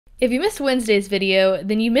If you missed Wednesday's video,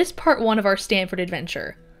 then you missed part 1 of our Stanford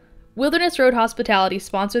adventure. Wilderness Road Hospitality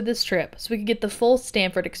sponsored this trip so we could get the full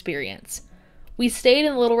Stanford experience. We stayed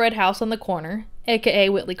in the Little Red House on the corner, aka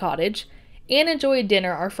Whitley Cottage, and enjoyed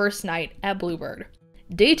dinner our first night at Bluebird.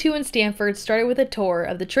 Day 2 in Stanford started with a tour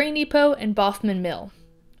of the train depot and Boffman Mill.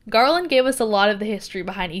 Garland gave us a lot of the history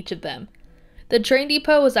behind each of them. The train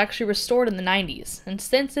depot was actually restored in the 90s, and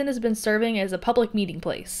since then has been serving as a public meeting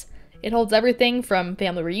place. It holds everything from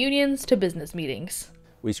family reunions to business meetings.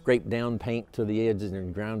 We scraped down paint to the edges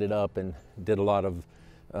and ground it up and did a lot of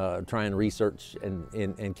trying research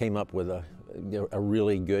and came up with a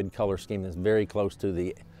really good color scheme that's very close to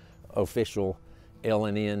the official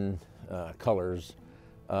L&N colors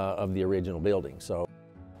of the original building. So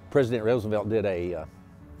President Roosevelt did a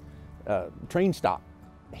train stop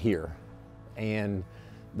here, and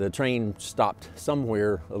the train stopped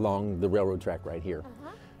somewhere along the railroad track right here.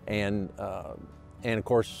 And of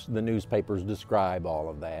course the newspapers describe all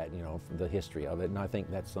of that, you know, the history of it, and I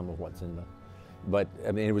think that's some of what's in the, but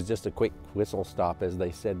I mean it was just a quick whistle stop, as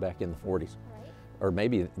they said back in the 40s. Right. Or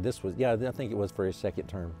maybe this was, yeah, I think it was for his second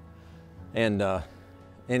term. And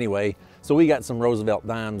anyway, so we got some Roosevelt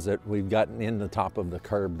dimes that we've gotten in the top of the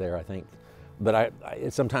curb there, I think. But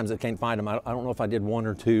sometimes I can't find them. I don't know if I did 1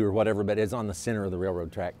 or 2 or whatever, but it's on the center of the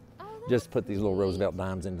railroad track. Oh, just put these little Roosevelt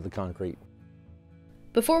dimes into the concrete.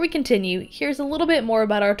 Before we continue, here's a little bit more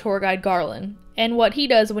about our tour guide Garland, and what he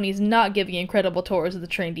does when he's not giving incredible tours of the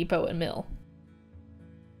train depot and mill.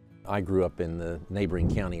 I grew up in the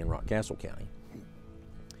neighboring county in Rockcastle County.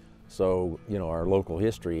 So, you know, our local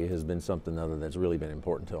history has been something other that's really been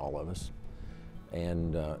important to all of us.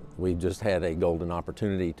 And we've just had a golden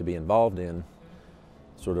opportunity to be involved in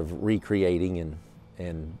sort of recreating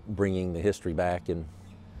and bringing the history back and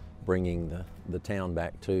bringing the town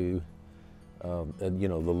back to you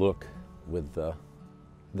know, the look with the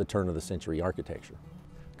turn of the century architecture.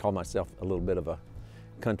 I call myself a little bit of a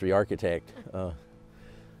country architect.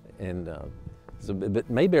 So, but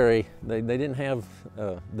Mayberry, they didn't have,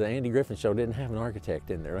 the Andy Griffin Show didn't have an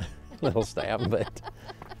architect in their little staff,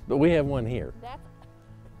 but we have one here.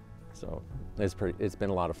 So it's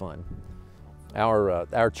been a lot of fun.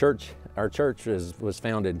 Our church was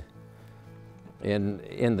founded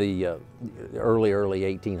in the early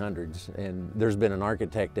 1800s, and there's been an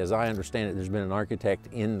architect, as I understand it, there's been an architect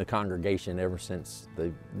in the congregation ever since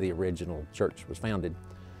the original church was founded.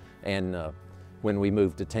 And when we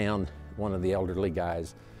moved to town, one of the elderly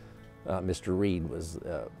guys, Mr. Reed, was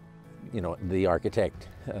you know, the architect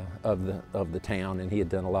of the town, and he had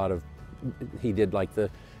done a lot of, he did like the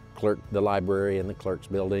library and the clerk's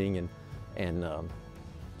building, and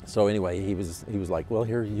so anyway, he was like, well,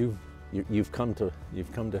 here you've come to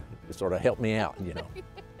sort of help me out, you know.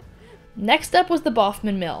 Next up was the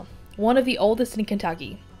Boffman Mill, one of the oldest in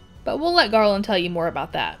Kentucky, but we'll let Garland tell you more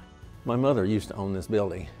about that. My mother used to own this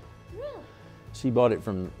building. Really? She bought it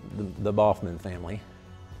from the Boffman family,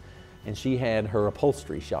 and she had her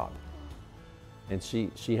upholstery shop, and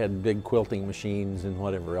she had big quilting machines and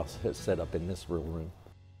whatever else set up in this little room.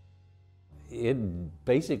 It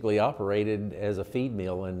basically operated as a feed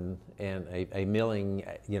mill and a milling,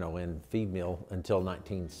 you know, and feed mill until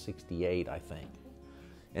 1968, I think.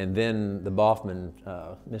 And then the Boffman,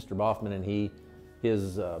 Mr. Boffman and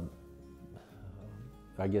his,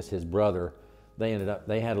 I guess his brother,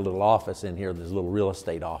 they had a little office in here, this little real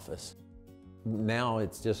estate office. Now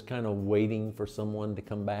it's just kind of waiting for someone to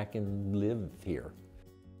come back and live here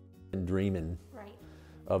and dreaming. Right.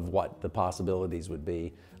 Of what the possibilities would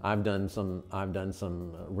be. I've done some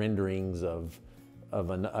renderings of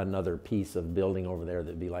another piece of building over there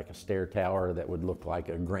that'd be like a stair tower that would look like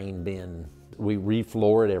a grain bin. We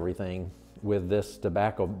refloored everything with this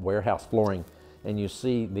tobacco warehouse flooring, and you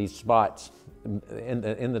see these spots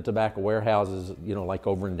in the tobacco warehouses, you know, like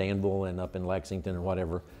over in Danville and up in Lexington or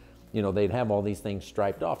whatever. You know, they'd have all these things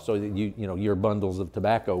striped off so that you know, your bundles of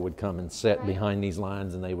tobacco would come and set behind these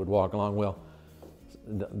lines, and they would walk along. Well,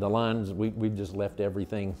 the lines, we've just left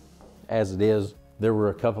everything as it is. There were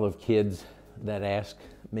a couple of kids that asked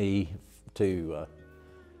me to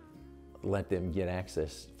let them get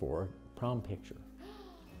access for a prom picture.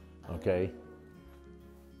 Okay?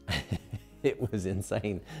 It was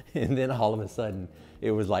insane. And then all of a sudden,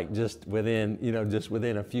 it was like just within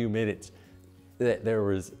a few minutes, that there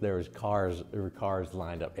were cars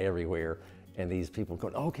lined up everywhere, and these people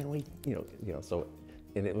going, oh, can we, you know, so,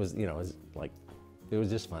 and it was, you know, it was like, it was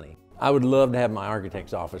just funny. I would love to have my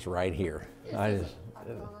architect's office right here.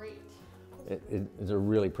 It's a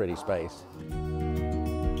really pretty space.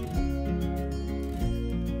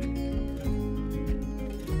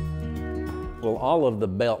 Well, all of the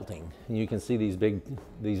belting, and you can see these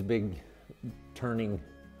big turning,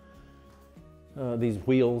 these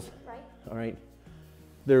wheels. Right. All right.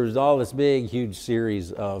 There's all this big, huge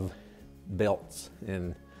series of belts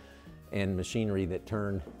and machinery that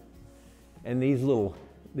turn, and these little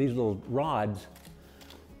rods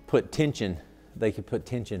put tension. They could put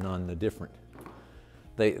tension on the different.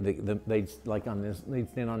 They'd like on this. They'd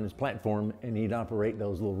stand on this platform, and he'd operate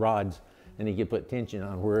those little rods, and he could put tension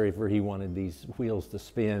on wherever he wanted these wheels to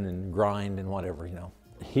spin and grind and whatever, you know.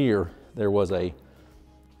 Here there was a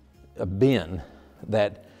bin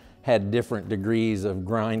that had different degrees of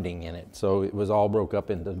grinding in it, so it was all broke up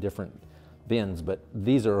into different bins. But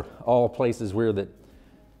these are all places where that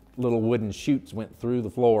little wooden chutes went through the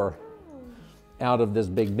floor out of this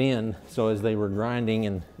big bin. So as they were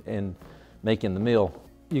grinding and making the mill,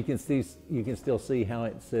 you can still see how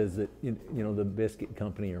it says that, you know, the biscuit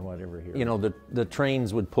company or whatever here. You know, the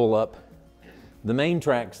trains would pull up. The main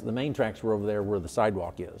tracks were over there where the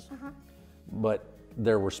sidewalk is. But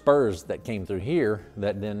there were spurs that came through here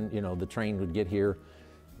that then, you know, the train would get here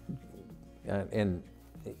and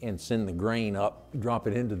send the grain up, drop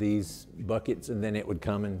it into these buckets, and then it would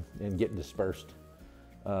come and get dispersed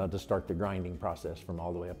to start the grinding process from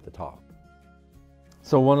all the way up the top.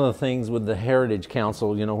 So one of the things with the Heritage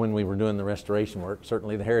Council, you know, when we were doing the restoration work,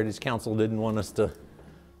 certainly the Heritage Council didn't want us to,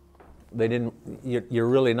 you're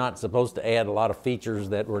really not supposed to add a lot of features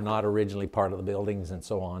that were not originally part of the buildings and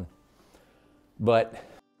so on. But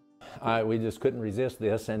we just couldn't resist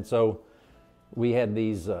this, and so we had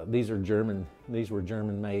these were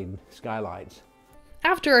German-made skylights.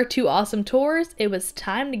 After our 2 awesome tours, it was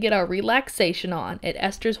time to get our relaxation on at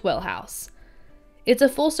Esther's Well House. It's a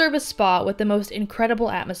full-service spa with the most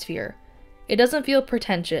incredible atmosphere. It doesn't feel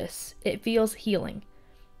pretentious, it feels healing.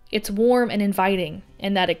 It's warm and inviting,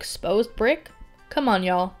 and that exposed brick? Come on,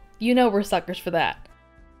 y'all. You know we're suckers for that.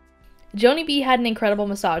 Joanie B had an incredible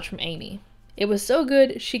massage from Amy. It was so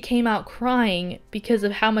good, she came out crying because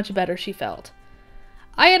of how much better she felt.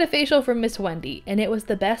 I had a facial from Miss Wendy, and it was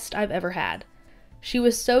the best I've ever had. She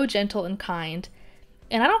was so gentle and kind.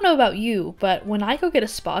 And I don't know about you, but when I go get a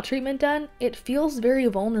spa treatment done, it feels very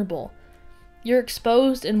vulnerable. You're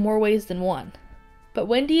exposed in more ways than one. But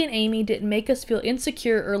Wendy and Amy didn't make us feel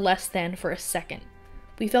insecure or less than for a second.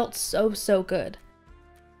 We felt so good.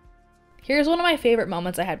 Here's one of my favorite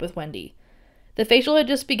moments I had with Wendy. The facial had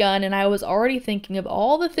just begun, and I was already thinking of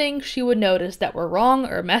all the things she would notice that were wrong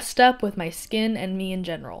or messed up with my skin and me in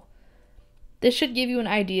general. This should give you an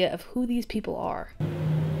idea of who these people are.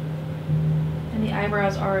 And the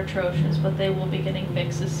eyebrows are atrocious, but they will be getting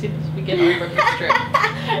fixed as soon as we get over this trip.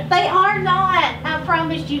 They are not. I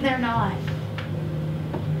promise you they're not.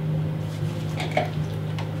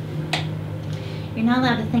 You're not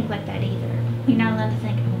allowed to think like that either. You're not allowed to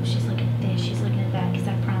think, oh, she's looking at this, she's looking at that, because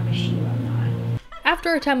I promise you I'm not. After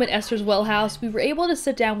our time at Esther's Well House, we were able to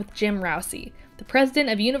sit down with Jim Rousey, the president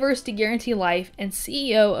of University Guarantee Life and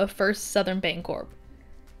CEO of First Southern Bancorp.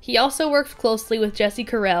 He also works closely with Jesse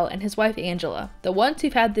Carell and his wife Angela, the ones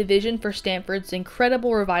who've had the vision for Stanford's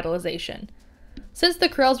incredible revitalization. Since the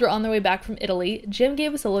Carells were on their way back from Italy, Jim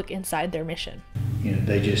gave us a look inside their mission. You know,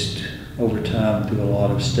 they just, over time, through a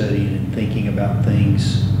lot of studying and thinking about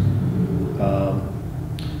things,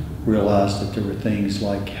 realized that there were things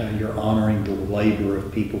like how you're honoring the labor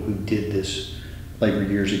of people who did this labor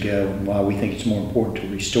years ago, and why we think it's more important to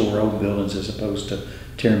restore old buildings as opposed to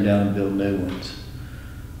tear them down and build new ones.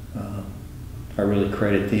 I really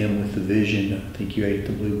credit them with the vision. I think you ate at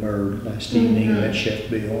the Bluebird last evening, that Chef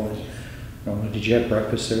Bill. And, I don't know, did you have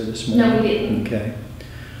breakfast there this morning? No, we didn't. Okay.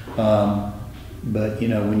 But you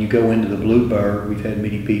know, when you go into the Bluebird, we've had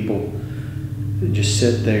many people that just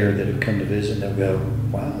sit there that have come to visit, and they'll go,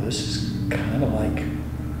 wow, this is kind of like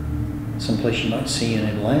someplace you might see in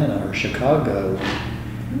Atlanta or Chicago.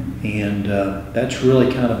 And that's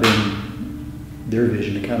really kind of been their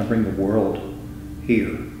vision, to kind of bring the world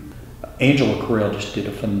here. Angela Carell just did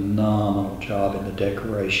a phenomenal job in the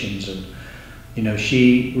decorations, and you know,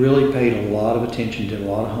 she really paid a lot of attention, did a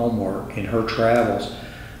lot of homework in her travels.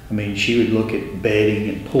 I mean, she would look at bedding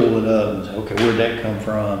and pull it up and say, okay, where'd that come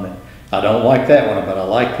from? And I don't like that one, but I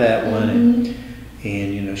like that one. And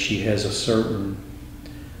you know, she has a certain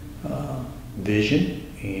vision,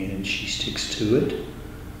 and she sticks to it.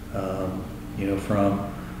 You know,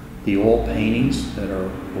 from the oil paintings that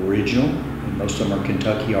are original, and most of them are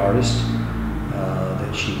Kentucky artists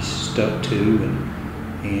that she's stuck to,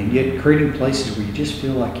 and yet creating places where you just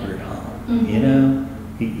feel like you're at home. You know,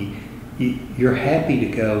 you're happy to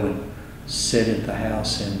go and sit at the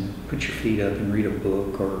house and put your feet up and read a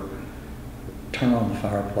book, or turn on the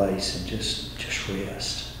fireplace and just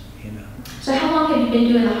rest. you know. So how long have you been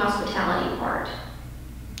doing the hospitality part?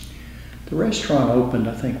 The restaurant opened,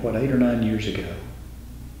 I think, 8 or 9 years ago.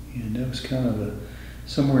 And that was kind of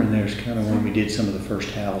somewhere in there is kind of when we did some of the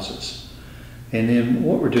first houses. And then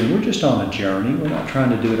what we're doing, we're just on a journey. We're not trying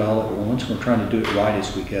to do it all at once. We're trying to do it right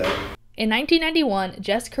as we go. In 1991,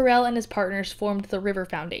 Jess Carell and his partners formed the River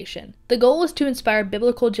Foundation. The goal was to inspire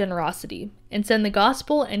biblical generosity and send the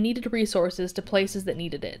gospel and needed resources to places that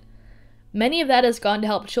needed it. Many of that has gone to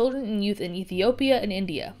help children and youth in Ethiopia and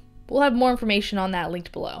India. We'll have more information on that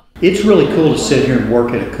linked below. It's really cool to sit here and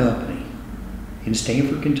work at a company in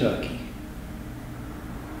Stanford, Kentucky.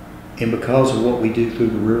 And because of what we do through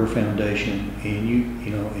the River Foundation,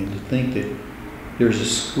 and to think that there's a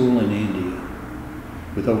school in India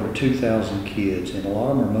with over 2,000 kids, and a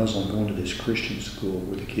lot of them are Muslim, going to this Christian school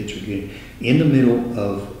where the kids are getting in the middle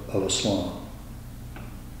of a slum.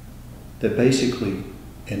 That basically,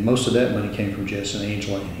 and most of that money came from Jess and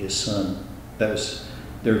Angela and his son. That was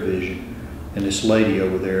their vision. And this lady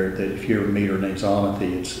over there, that if you ever meet her, name's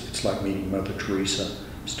Anathy, it's like meeting Mother Teresa.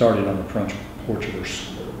 Started on the front porch of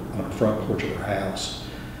her house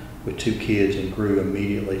with 2 kids and grew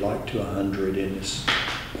immediately like to 100. And this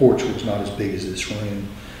porch was not as big as this room.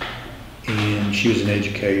 And she was an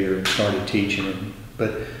educator and started teaching.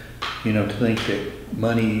 But to think that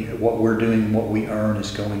money, what we're doing, what we earn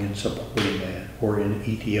is going and supporting that, or in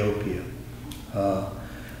Ethiopia.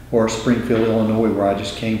 Or Springfield, Illinois, where I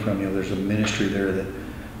just came from. There's a ministry there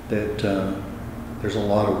that there's a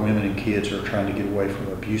lot of women and kids who are trying to get away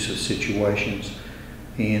from abusive situations,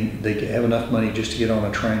 and they have enough money just to get on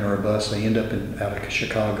a train or a bus. They end up out of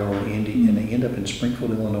Chicago or Indy, and they end up in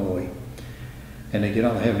Springfield, Illinois, and they get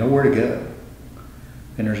on. They have nowhere to go,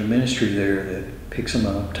 and there's a ministry there that picks them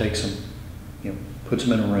up, takes them, puts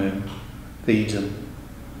them in a room, feeds them,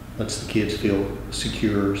 lets the kids feel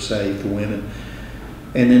secure, safe, the women.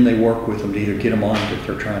 And then they work with them to either get them on if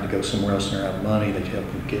they're trying to go somewhere else and they're out of money. They help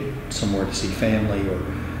them get somewhere to see family, or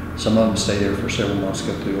some of them stay there for several months,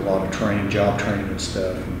 go through a lot of training, job training and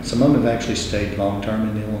stuff. And some of them have actually stayed long term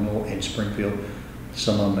in Illinois, in Springfield.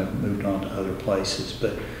 Some of them have moved on to other places.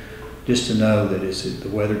 But just to know that as the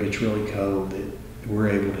weather gets really cold, that we're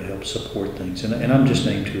able to help support things. And I'm just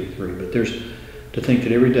named 2 or 3, but there's to think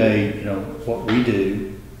that every day, what we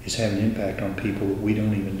do is have an impact on people that we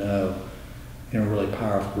don't even know in a really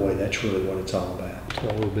powerful way. That's really what it's all about. Tell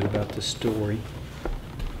a little bit about the story.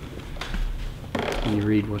 Can you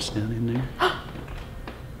read what's down in there?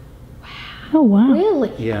 Oh, wow.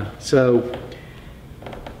 Really? Yeah, so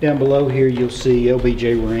down below here you'll see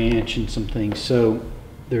LBJ Ranch and some things. So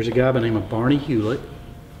there's a guy by the name of Barney Hewlett,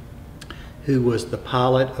 who was the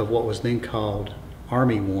pilot of what was then called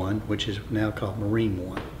Army One, which is now called Marine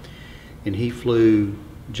One. And he flew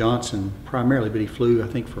Johnson primarily, but he flew, I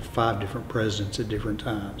think, for 5 different presidents at different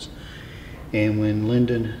times. And when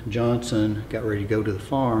Lyndon Johnson got ready to go to the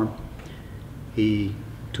farm, he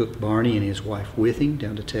took Barney and his wife with him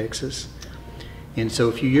down to Texas. And so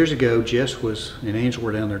a few years ago, Jess and Angela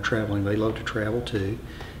were down there traveling. They love to travel too.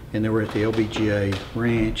 And they were at the LBJ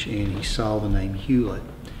Ranch, and he saw the name Hewlett.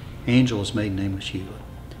 Angela's maiden name was Hewlett.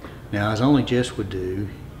 Now, as only Jess would do,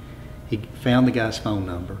 he found the guy's phone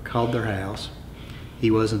number, called their house. He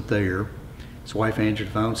wasn't there. His wife answered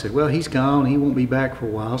the phone and said, well, he's gone. He won't be back for a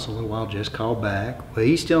while. So a little while, Jess called back. Well,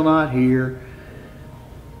 he's still not here.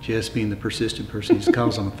 Jess, being the persistent person, he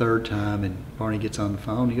calls on the 3rd time, and Barney gets on the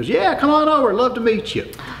phone. He goes, yeah, come on over. Love to meet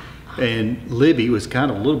you. And Libby was kind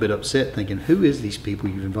of a little bit upset, thinking, who is these people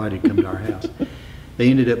you've invited to come to our house? They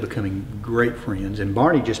ended up becoming great friends. And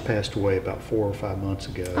Barney just passed away about 4 or 5 months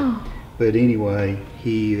ago. Oh. But anyway,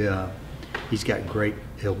 he's got great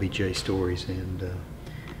LBJ stories, and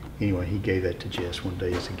anyway, he gave that to Jess one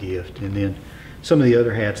day as a gift. And then some of the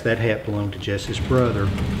other hats, that hat belonged to Jess's brother,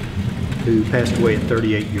 who passed away at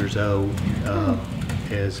 38 years old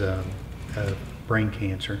as brain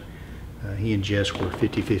cancer. He and Jess were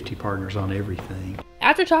 50-50 partners on everything.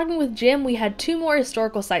 After talking with Jim, we had 2 more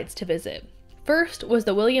historical sites to visit. First was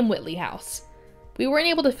the William Whitley House. We weren't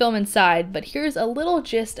able to film inside, but here's a little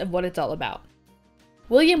gist of what it's all about.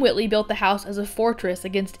 William Whitley built the house as a fortress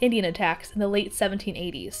against Indian attacks in the late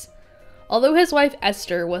 1780s. Although his wife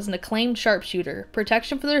Esther was an acclaimed sharpshooter,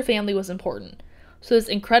 protection for their family was important, so this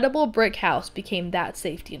incredible brick house became that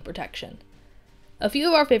safety and protection. A few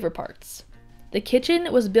of our favorite parts. The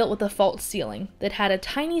kitchen was built with a false ceiling that had a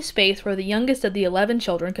tiny space where the youngest of the 11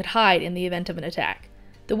 children could hide in the event of an attack.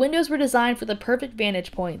 The windows were designed for the perfect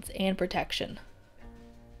vantage points and protection.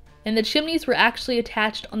 And the chimneys were actually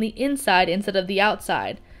attached on the inside instead of the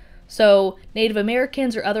outside, so Native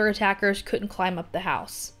Americans or other attackers couldn't climb up the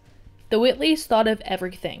house. The Whitleys thought of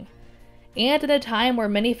everything. And at a time where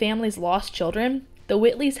many families lost children, the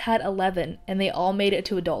Whitleys had 11, and they all made it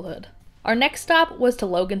to adulthood. Our next stop was to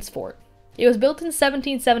Logan's Fort. It was built in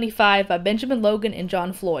 1775 by Benjamin Logan and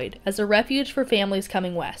John Floyd as a refuge for families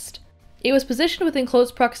coming west. It was positioned within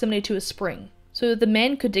close proximity to a spring, so that the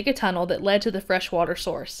men could dig a tunnel that led to the freshwater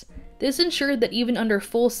source. This ensured that even under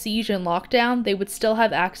full siege and lockdown, they would still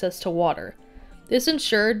have access to water. This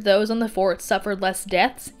ensured those on the fort suffered less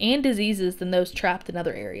deaths and diseases than those trapped in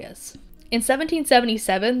other areas. In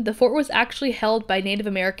 1777, the fort was actually held by Native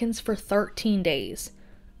Americans for 13 days.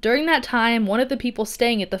 During that time, one of the people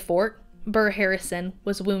staying at the fort, Burr Harrison,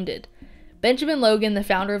 was wounded. Benjamin Logan, the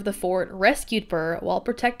founder of the fort, rescued Burr while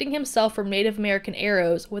protecting himself from Native American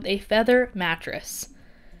arrows with a feather mattress.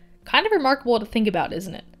 Kind of remarkable to think about,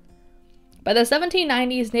 isn't it? By the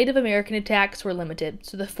 1790s, Native American attacks were limited,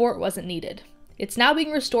 so the fort wasn't needed. It's now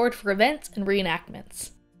being restored for events and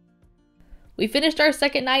reenactments. We finished our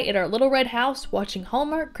second night at our Little Red House watching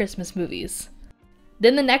Hallmark Christmas movies.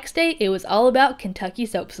 Then the next day, it was all about Kentucky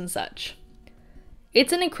soaps and such.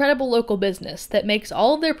 It's an incredible local business that makes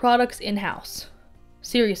all of their products in-house.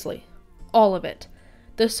 Seriously, all of it.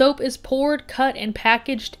 The soap is poured, cut, and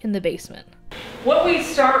packaged in the basement. What we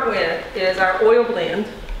start with is our oil blend,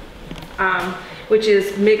 which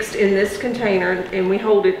is mixed in this container, and we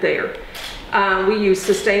hold it there. We use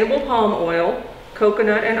sustainable palm oil,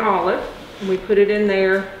 coconut, and olive. And we put it in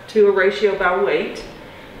there to a ratio by weight.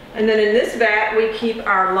 And then in this vat, we keep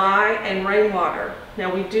our lye and rainwater.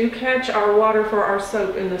 Now we do catch our water for our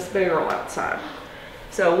soap in this barrel outside.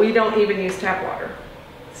 So we don't even use tap water.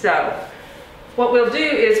 So what we'll do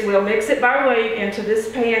is we'll mix it by weight into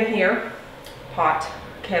this pan here, pot,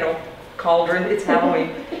 kettle, cauldron, it's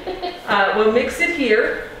Halloween. We'll mix it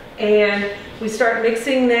here, and we start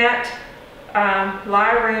mixing that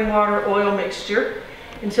lye, rainwater, oil mixture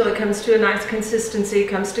until it comes to a nice consistency,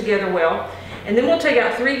 comes together well. And then we'll take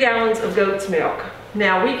out 3 gallons of goat's milk.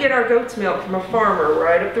 Now we get our goat's milk from a farmer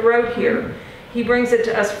right up the road here. He brings it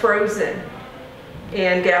to us frozen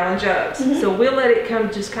in gallon jugs. So we'll let it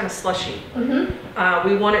come just kind of slushy.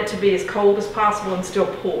 We want it to be as cold as possible and still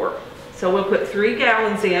pour. So we'll put 3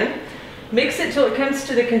 gallons in, mix it till it comes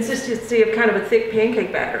to the consistency of kind of a thick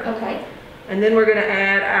pancake batter. Okay. And then we're going to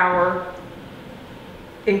add our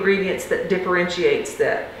ingredients that differentiates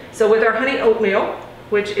that. So with our honey oatmeal,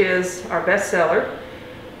 which is our best seller,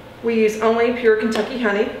 we use only pure Kentucky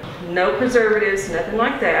honey, no preservatives, nothing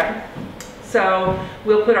like that. So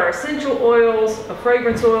we'll put our essential oils,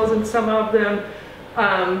 fragrance oils in some of them.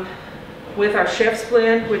 With our chef's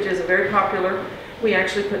blend, which is very popular, we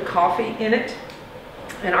actually put coffee in it.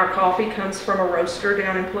 And our coffee comes from a roaster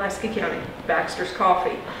down in Pulaski County, Baxter's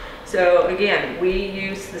Coffee. So again, we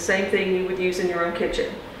use the same thing you would use in your own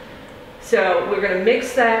kitchen. So we're going to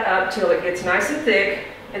mix that up till it gets nice and thick,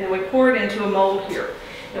 and then we pour it into a mold here.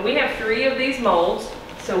 And we have 3 of these molds,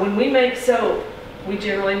 so when we make soap, we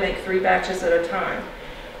generally make 3 batches at a time.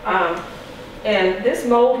 And this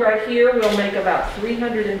mold right here will make about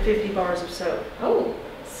 350 bars of soap. Oh.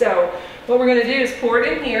 So what we're going to do is pour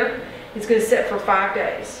it in here. It's going to set for 5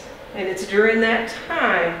 days. And it's during that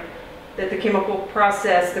time that the chemical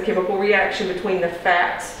process, the chemical reaction between the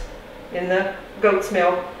fats in the goat's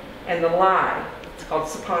milk and the lye, it's called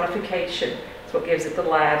saponification. It's what gives it the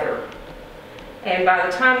lather. And by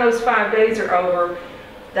the time those 5 days are over,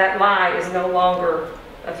 that lye is no longer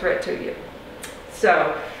a threat to you.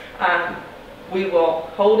 So we will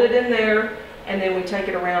hold it in there, and then we take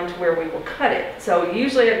it around to where we will cut it. So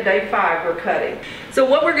usually at day 5 we're cutting. So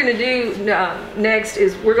what we're going to do next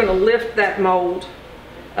is we're going to lift that mold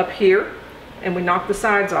up here, and we knock the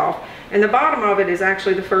sides off. And the bottom of it is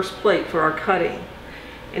actually the first plate for our cutting.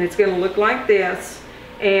 And it's going to look like this.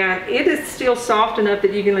 And it is still soft enough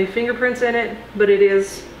that you can leave fingerprints in it, but it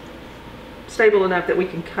is stable enough that we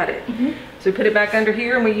can cut it. So we put it back under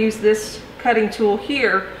here, and we use this cutting tool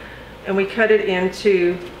here, and we cut it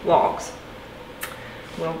into logs.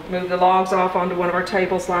 We'll move the logs off onto one of our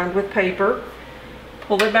tables lined with paper,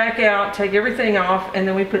 pull it back out, take everything off, and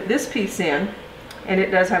then we put this piece in, and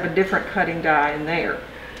it does have a different cutting die in there.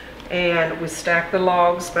 And we stack the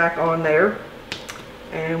logs back on there,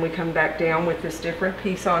 and we come back down with this different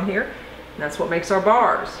piece on here, and that's what makes our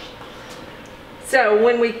bars. So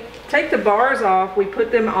when we take the bars off, we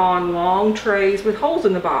put them on long trays with holes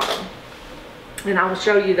in the bottom, and I will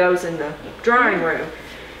show you those in the drying room.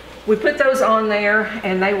 We put those on there,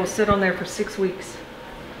 and they will sit on there for 6 weeks,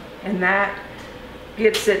 and that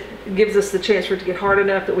gives us the chance for it to get hard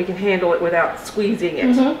enough that we can handle it without squeezing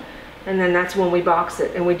it. And then that's when we box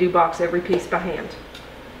it, and we do box every piece by hand.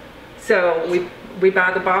 So we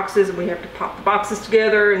buy the boxes and we have to pop the boxes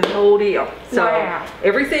together and the whole deal. So Wow.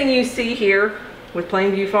 everything you see here with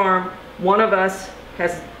Plainview Farm, one of us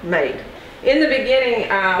has made. In the beginning,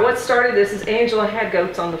 what started this is Angela had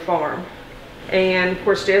goats on the farm. And of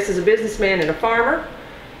course, Jess is a businessman and a farmer.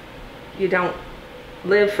 You don't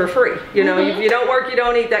live for free. You know, if you don't work, you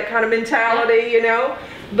don't eat, that kind of mentality, you know.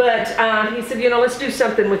 But he said, you know, let's do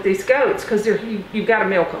something with these goats because you've got to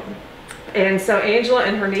milk them. And so Angela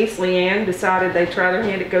and her niece Leanne decided they'd try their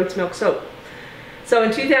hand at goat's milk soap. So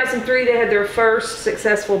in 2003, they had their first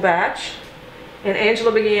successful batch. And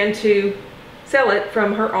Angela began to sell it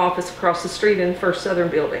from her office across the street in the First Southern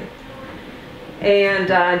building. And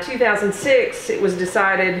in 2006, it was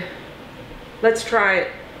decided, let's try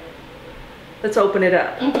it, let's open it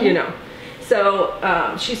up, you know.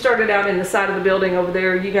 So she started out in the side of the building over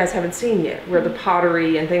there you guys haven't seen yet, where the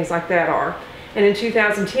pottery and things like that are. And in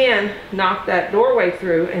 2010, knocked that doorway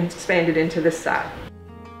through and expanded into this side.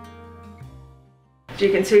 As you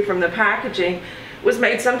can see from the packaging, it was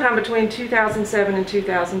made sometime between 2007 and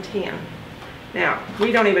 2010. Now,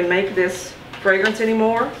 we don't even make this fragrance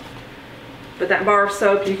anymore, but that bar of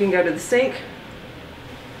soap, you can go to the sink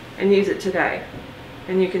and use it today.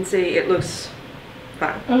 And you can see it looks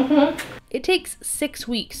fine. It takes 6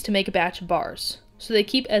 weeks to make a batch of bars, so they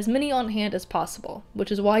keep as many on hand as possible,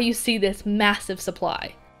 which is why you see this massive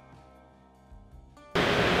supply.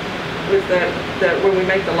 With when we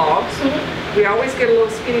make the logs, we always get a little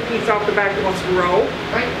skinny piece off the back that wants to roll.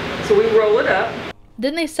 Right. So we roll it up.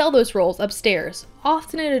 Then they sell those rolls upstairs,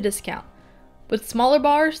 often at a discount. With smaller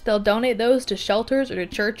bars, they'll donate those to shelters or to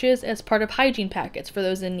churches as part of hygiene packets for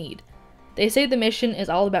those in need. They say the mission is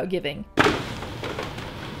all about giving.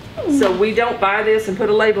 So we don't buy this and put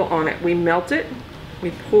a label on it. We melt it,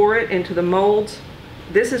 we pour it into the molds.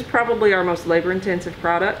 This is probably our most labor-intensive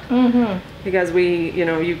product because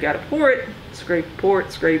you've got to pour it, scrape, pour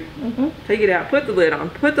it, scrape, take it out, put the lid on,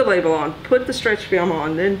 put the label on, put the stretch film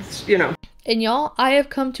on, then, you know. And y'all, I have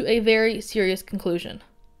come to a very serious conclusion.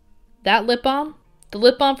 That lip balm, the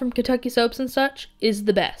lip balm from Kentucky Soaps and Such, is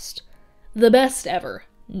the best. The best ever.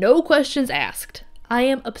 No questions asked. I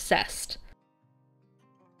am obsessed.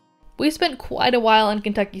 We spent quite a while on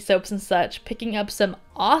Kentucky Soaps and Such, picking up some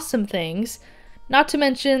awesome things. Not to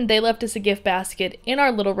mention, they left us a gift basket in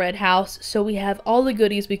our little red house, so we have all the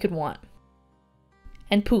goodies we could want.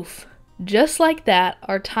 And poof, just like that,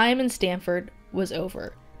 our time in Stanford was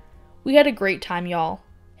over. We had a great time, y'all,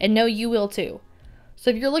 and know you will too. So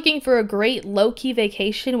if you're looking for a great low-key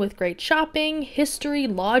vacation with great shopping, history,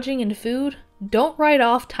 lodging, and food, don't write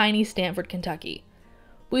off tiny Stanford, Kentucky.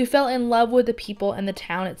 We fell in love with the people and the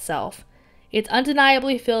town itself. It's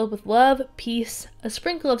undeniably filled with love, peace, a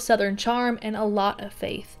sprinkle of Southern charm, and a lot of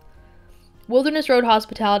faith. Wilderness Road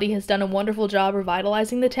Hospitality has done a wonderful job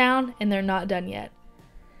revitalizing the town, and they're not done yet.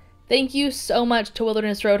 Thank you so much to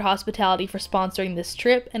Wilderness Road Hospitality for sponsoring this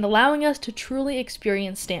trip and allowing us to truly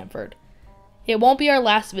experience Stanford. It won't be our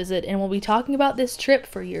last visit, and we'll be talking about this trip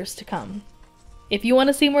for years to come. If you want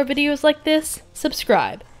to see more videos like this,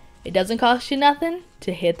 subscribe. It doesn't cost you nothing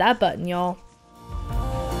to hit that button, y'all.